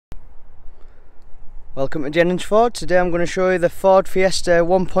Welcome to Jennings Ford. Today I'm going to show you the Ford Fiesta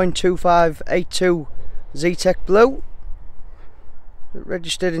 1.25 82 Zetec Blue.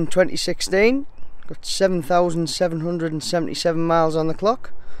 Registered in 2016. Got 7,777 miles on the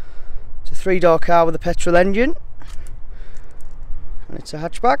clock. It's a 3-door car with a petrol engine. And it's a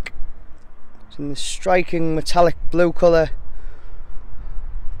hatchback. It's in this striking metallic blue colour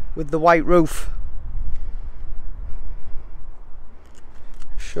with the white roof.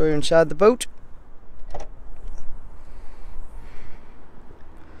 Show you inside the boot.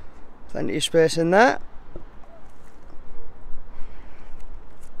 Plenty of space in there.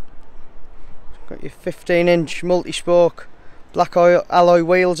 Got your 15-inch multi-spoke black alloy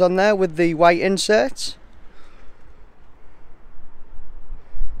wheels on there with the white inserts.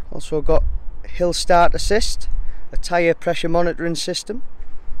 Also got hill start assist, a tyre pressure monitoring system,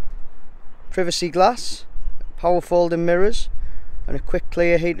 privacy glass, power folding mirrors, and a quick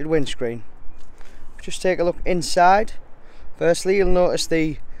clear heated windscreen. Just take a look inside. Firstly, you'll notice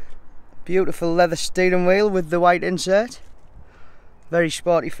the beautiful leather steering wheel with the white insert. Very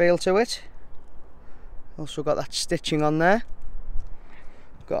sporty feel to it. Also got that stitching on there.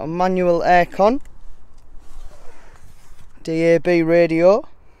 Got a manual aircon, DAB radio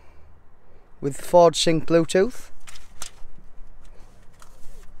with Ford Sync Bluetooth.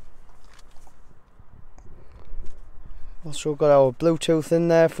 Also got our Bluetooth in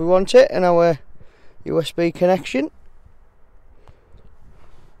there if we want it, and our USB connection.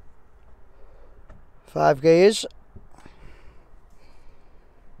 5 gears.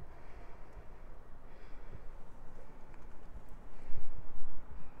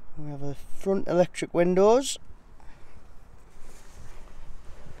 We have the front electric windows.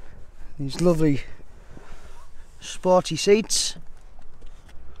 These lovely sporty seats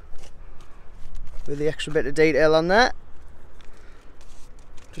with the extra bit of detail on there.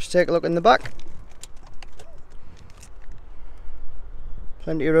 Just take a look in the back.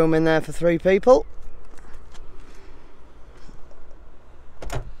 Plenty of room in there for 3 people.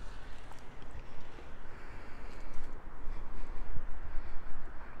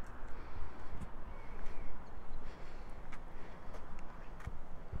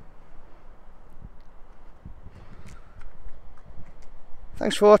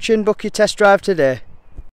 Thanks for watching. Book your test drive today.